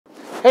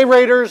Hey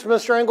Raiders,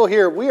 Mr. Engel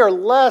here. We are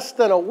less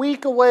than a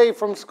week away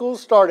from school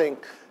starting.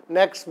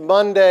 Next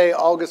Monday,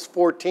 August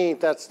 14th,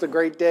 that's the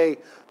great day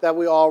that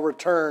we all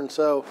return.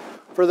 So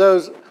for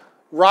those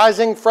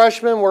rising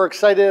freshmen, we're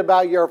excited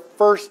about your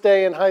first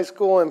day in high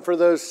school. And for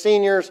those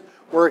seniors,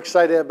 we're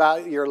excited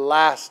about your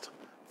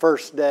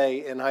first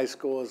day in high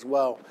school as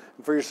well.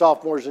 And for your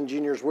sophomores and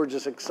juniors, we're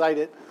just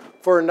excited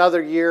for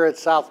another year at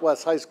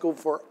Southwest High School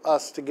for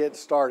us to get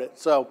started.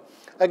 So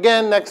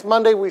again, next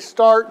Monday we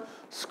start.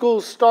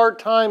 School start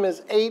time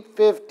is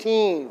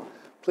 8:15.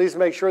 Please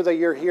make sure that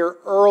you're here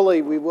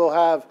early. We will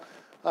have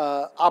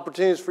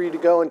opportunities for you to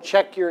go and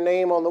check your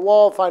name on the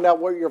wall, find out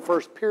what your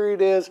first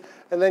period is,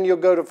 and then you'll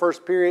go to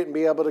first period and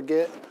be able to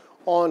get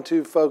on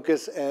to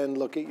focus and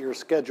look at your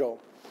schedule.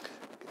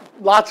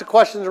 Lots of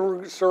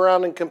questions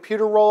surrounding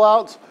computer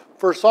rollouts.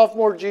 For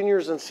sophomore,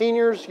 juniors, and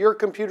seniors, your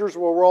computers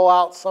will roll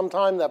out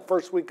sometime that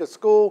first week of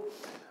school.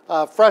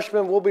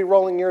 Freshmen will be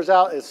rolling yours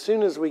out as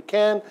soon as we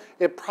can.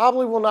 It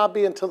probably will not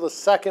be until the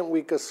second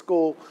week of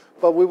school,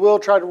 but we will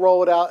try to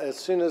roll it out as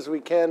soon as we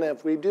can. And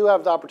if we do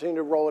have the opportunity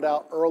to roll it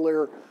out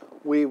earlier,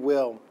 we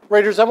will.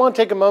 Raiders, I want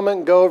to take a moment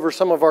and go over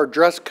some of our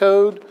dress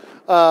code.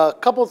 A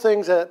couple of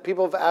things that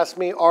people have asked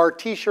me, are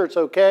t-shirts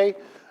okay?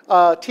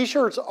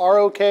 T-shirts are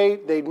okay.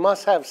 They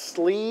must have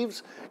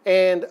sleeves,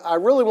 and I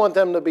really want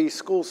them to be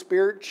school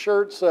spirit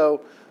shirts.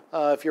 So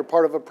if you're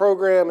part of a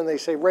program and they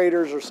say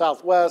Raiders or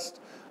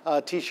Southwest,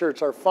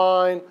 t-shirts are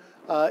fine.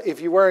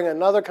 If you're wearing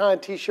another kind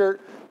of t-shirt,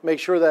 make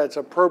sure that it's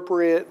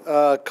appropriate.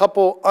 A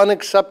couple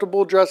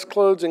unacceptable dress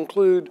clothes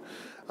include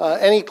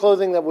any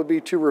clothing that would be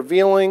too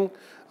revealing,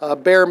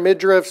 bare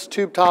midriffs,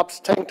 tube tops,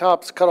 tank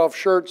tops, cut-off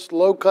shirts,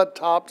 low-cut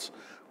tops,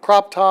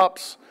 crop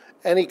tops,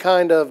 any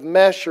kind of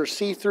mesh or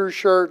see-through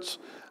shirts,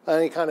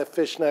 any kind of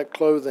fishnet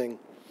clothing.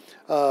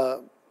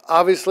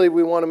 Obviously,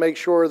 we want to make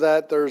sure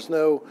that there's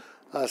no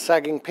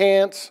sagging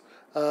pants,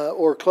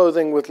 or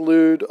clothing with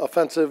lewd,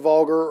 offensive,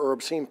 vulgar, or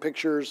obscene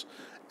pictures,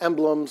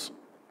 emblems,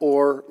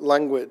 or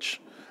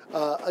language.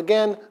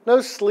 Again, no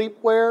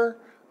sleepwear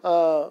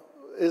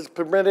is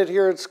permitted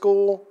here at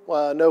school.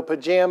 No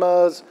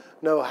pajamas,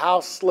 no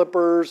house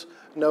slippers,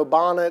 no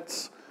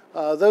bonnets.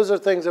 Those are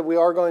things that we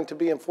are going to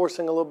be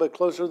enforcing a little bit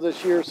closer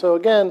this year. So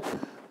again,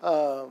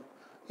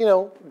 you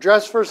know,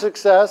 dress for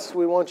success.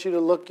 We want you to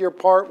look your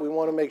part. We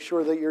want to make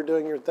sure that you're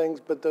doing your things,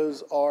 but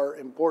those are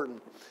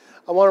important.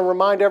 I want to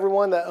remind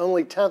everyone that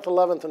only 10th,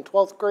 11th, and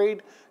 12th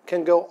grade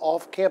can go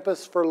off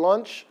campus for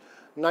lunch.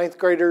 9th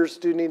graders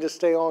do need to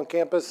stay on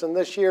campus, and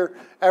this year,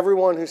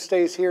 everyone who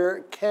stays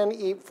here can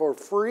eat for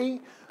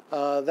free.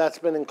 That's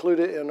been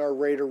included in our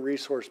Raider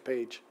resource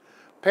page.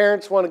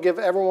 Parents want to give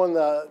everyone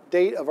the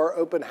date of our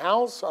open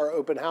house. Our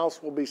open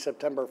house will be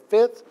September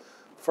 5th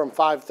from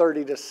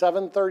 5:30 to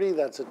 7:30.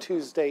 That's a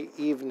Tuesday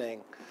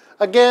evening.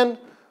 Again,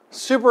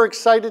 super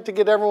excited to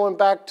get everyone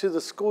back to the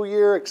school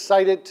year,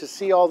 excited to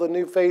see all the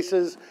new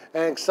faces,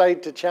 and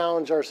excited to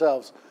challenge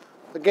ourselves.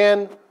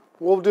 Again,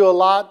 we'll do a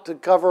lot to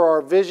cover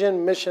our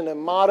vision, mission, and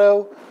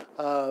motto.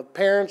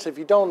 Parents, if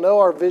you don't know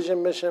our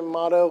vision, mission, and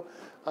motto,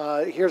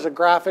 here's a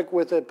graphic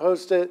with it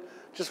posted.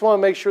 Just want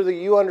to make sure that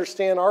you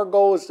understand our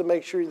goal is to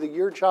make sure that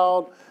your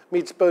child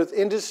meets both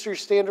industry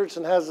standards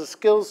and has the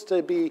skills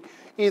to be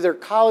either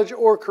college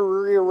or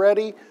career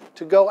ready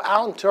to go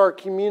out into our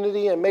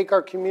community and make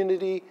our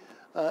community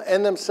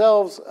and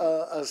themselves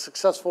a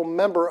successful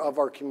member of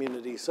our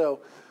community. So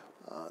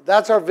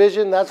that's our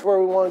vision. That's where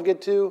we want to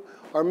get to.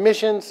 Our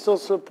mission still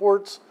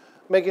supports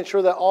making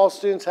sure that all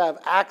students have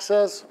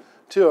access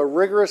to a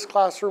rigorous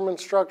classroom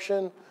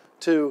instruction,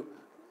 to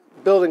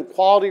building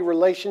quality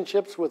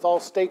relationships with all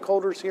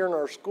stakeholders here in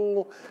our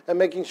school, and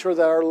making sure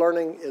that our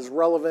learning is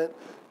relevant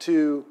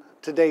to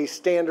today's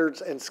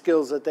standards and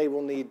skills that they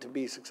will need to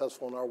be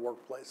successful in our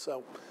workplace.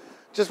 So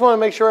just want to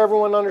make sure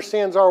everyone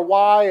understands our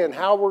why and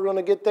how we're going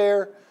to get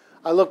there.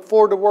 I look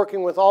forward to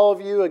working with all of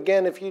you.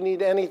 Again, if you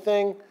need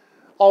anything,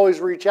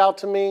 always reach out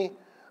to me.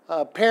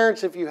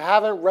 Parents, if you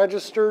haven't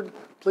registered,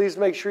 please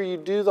make sure you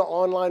do the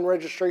online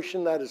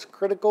registration. That is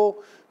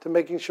critical to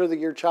making sure that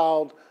your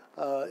child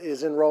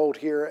is enrolled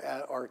here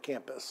at our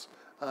campus.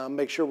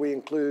 Make sure we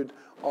include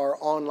our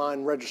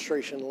online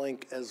registration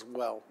link as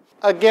well.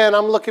 Again,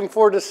 I'm looking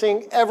forward to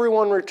seeing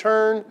everyone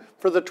return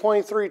for the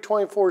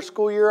 23-24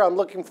 school year. I'm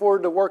looking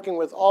forward to working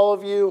with all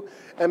of you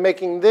and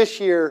making this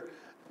year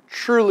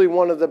truly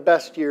one of the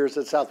best years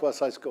at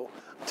Southwest High School.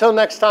 Until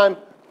next time,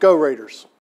 go Raiders.